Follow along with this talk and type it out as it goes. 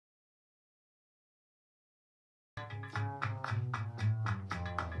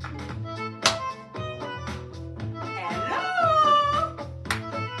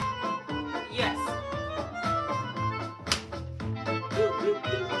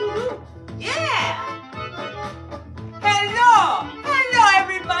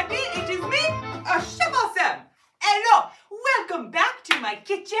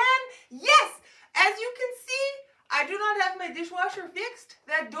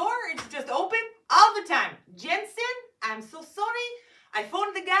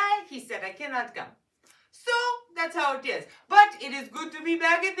cannot come. So that's how it is. But it is good to be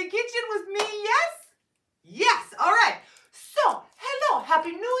back in the kitchen with me, yes? Yes, all right. So, hello,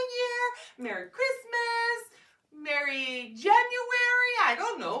 Happy New Year, Merry Christmas, Merry January. I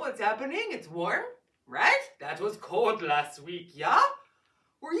don't know what's happening. It's warm, right? That was cold last week, yeah?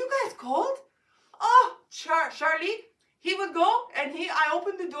 Were you guys cold? Oh, Charlie, he would go and I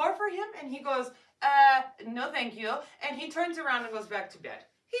opened the door for him and he goes, no thank you. And he turns around and goes back to bed.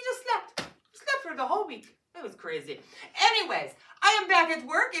 He just slept. Slept for the whole week. It was crazy. Anyways, I am back at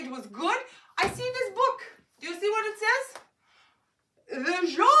work. It was good. I see this book. Do you see what it says? The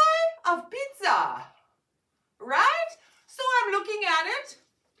Joy of Pizza. Right? So I'm looking at it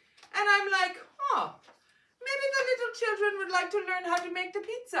and I'm like, oh, maybe the little children would like to learn how to make the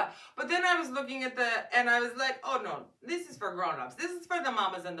pizza. But then I was looking at and I was like, oh no, this is for grown-ups. This is for the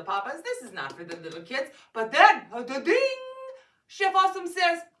mamas and the papas. This is not for the little kids. But then, ding, Chef Awesome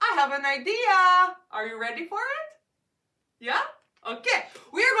says, I have an idea. Are you ready for it? Yeah? Okay.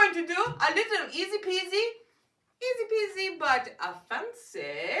 We are going to do a little easy peasy, but a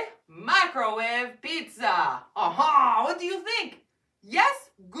fancy microwave pizza. Aha, what do you think?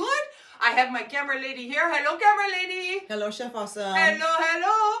 Yes? Good? I have my camera lady here. Hello, camera lady. Hello, Chef Awesome. Hello,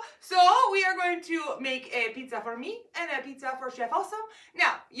 hello. So we are going to make a pizza for me and a pizza for Chef Awesome.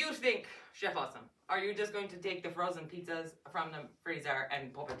 Now, you think, Chef Awesome, are you just going to take the frozen pizzas from the freezer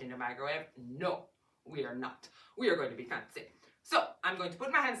and pop it in the microwave? No, we are not. We are going to be fancy. So I'm going to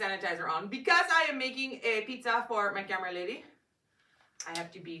put my hand sanitizer on because I am making a pizza for my camera lady. I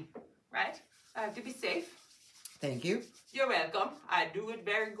have to be, right? I have to be safe. Thank you. You're welcome. I do it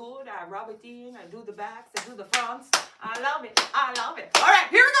very good. I rub it in. I do the backs. I do the fronts. I love it. I love it. All right,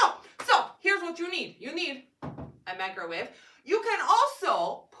 here we go. So here's what you need. You need a microwave. You can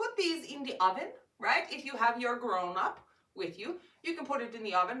also put these in the oven, right? If you have your grown-up with you, you can put it in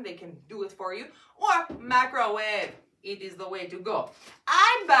the oven. They can do it for you. Or microwave. It is the way to go.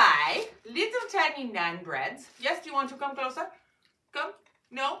 I buy little tiny naan breads. Yes, do you want to come closer? Come?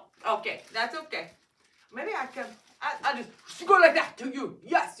 No? Okay, that's okay. Maybe I can, I'll just go like that to you.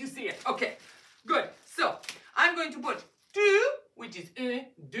 Yes, you see it. Okay, good. So, I'm going to put 2, which is 1,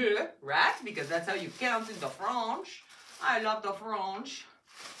 2, right? Because that's how you count in the French. I love the French.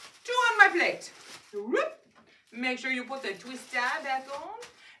 2 on my plate. Whoop. Make sure you put the twist tab back on.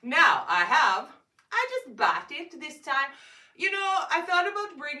 Now, I just bought it this time. You know, I thought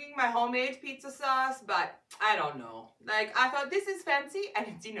about bringing my homemade pizza sauce, but I don't know. Like, I thought this is fancy and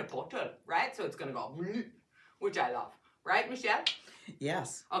it's in a bottle, right? So it's gonna go, which I love. Right, Michelle?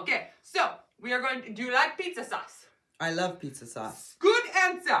 Yes. Okay, so we are going to, do you like pizza sauce? I love pizza sauce. Good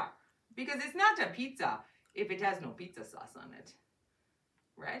answer. Because it's not a pizza if it has no pizza sauce on it.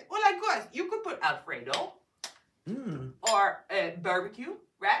 Right? Well, of course, you could put Alfredo. Or barbecue,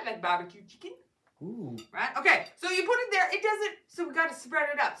 right? Like barbecue chicken. Ooh. Right? Okay, so you put it there. It doesn't, so we got to spread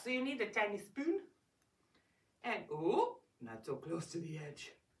it up. So you need a tiny spoon. And, ooh, not so close to the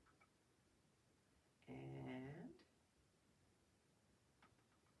edge.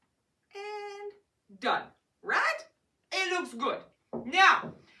 And done. Right? It looks good.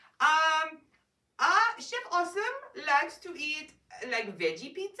 Now, Chef Awesome likes to eat like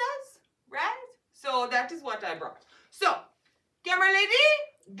veggie pizzas, right? So that is what I brought. So, camera lady,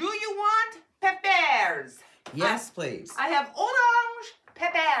 do you want peppers? Yes, please. I have orange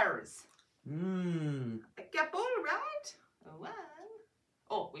peppers. A couple, right? 1.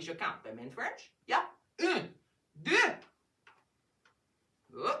 Oh, we should count them in French. Yeah. 1, 2,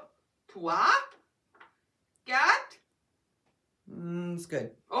 3, 4. It's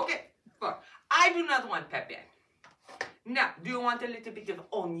good. Okay, 4. I do not want pepper. Now, do you want a little bit of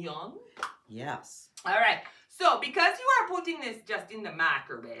onion? Yes. All right. So, because you are putting this just in the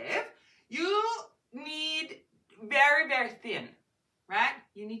microwave, you need very, very thin, right?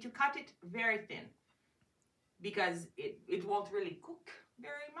 You need to cut it very thin because it won't really cook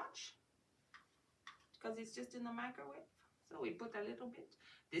very much because it's just in the microwave. So we put a little bit.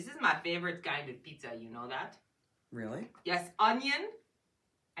 This is my favorite kind of pizza, you know that? Really? Yes, onion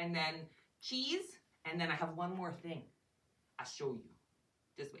and then cheese and then I have one more thing. I'll show you.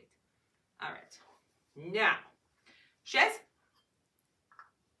 Just wait. All right. Now, Chef?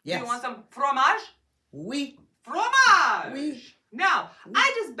 Yes. Do you want some fromage? Oui. Fromage! Oui. Now,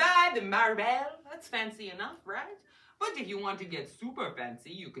 I just buy the Marvel. That's fancy enough, right? But if you want to get super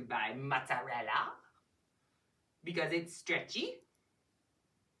fancy, you could buy mozzarella because it's stretchy.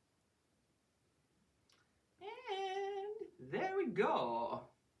 And there we go.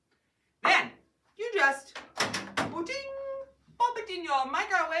 Then, you just pop it in your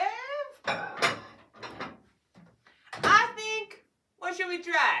microwave. I think, what should we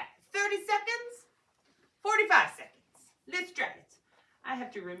try? 30 seconds? 45 seconds. Let's try it. I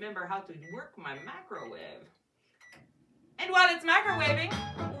have to remember how to work my microwave. And while it's microwaving,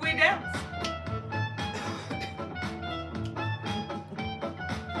 we dance.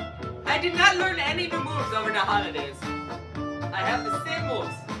 I did not learn any new moves over the holidays. I have the same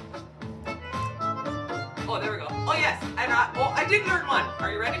moves. Oh, there we go. Oh, yes. And I did learn one.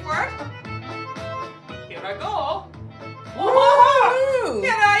 Are you ready for it? Here I go. Whoa!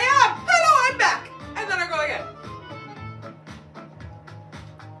 Here I am. Hello, I'm back. And then I go again.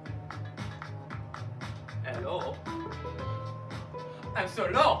 Hello. I'm so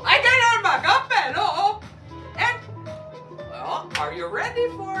low. I can't earn back up. Hello. And, well, are you ready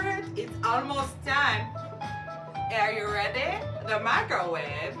for it? It's almost time. Are you ready? The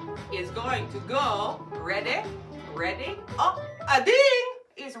microwave is going to go. Ready? Ready? Oh, a ding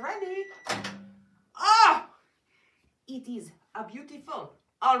is ready. Ah! It is a beautiful.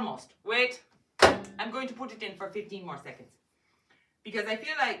 Almost. Wait. I'm going to put it in for 15 more seconds. Because I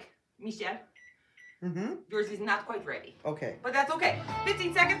feel like, Michelle, yours is not quite ready. Okay. But that's okay.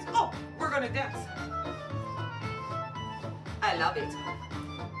 15 seconds. Oh, we're going to dance. I love it.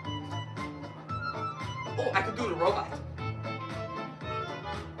 Oh, I could do the robot.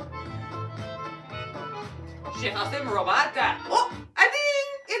 Shifasem robot. Oh, I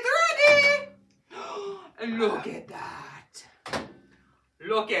think it's ready. Look at that.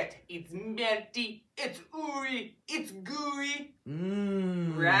 Look at it's melty, it's ooey, it's gooey.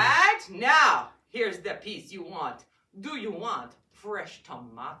 Right? Now, here's the piece you want. Do you want fresh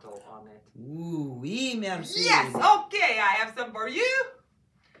tomato on it? Ooh, oui, merci. Yes, okay, I have some for you.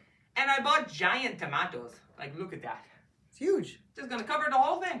 And I bought giant tomatoes. Like, look at that. It's huge. Just gonna cover the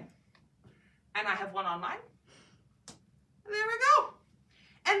whole thing. And I have one on mine. There we go.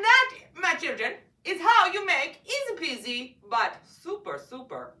 And that, my children, is how you make easy peasy, but super,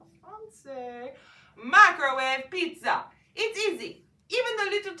 super fancy microwave pizza. It's easy. Even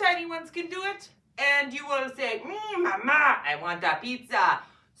the little tiny ones can do it. And you will say, Mama, I want a pizza.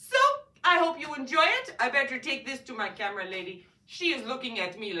 So, I hope you enjoy it. I better take this to my camera lady. She is looking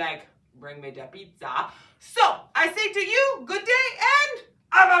at me like, bring me the pizza. So, I say to you, good day and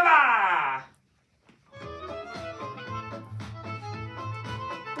bye-bye.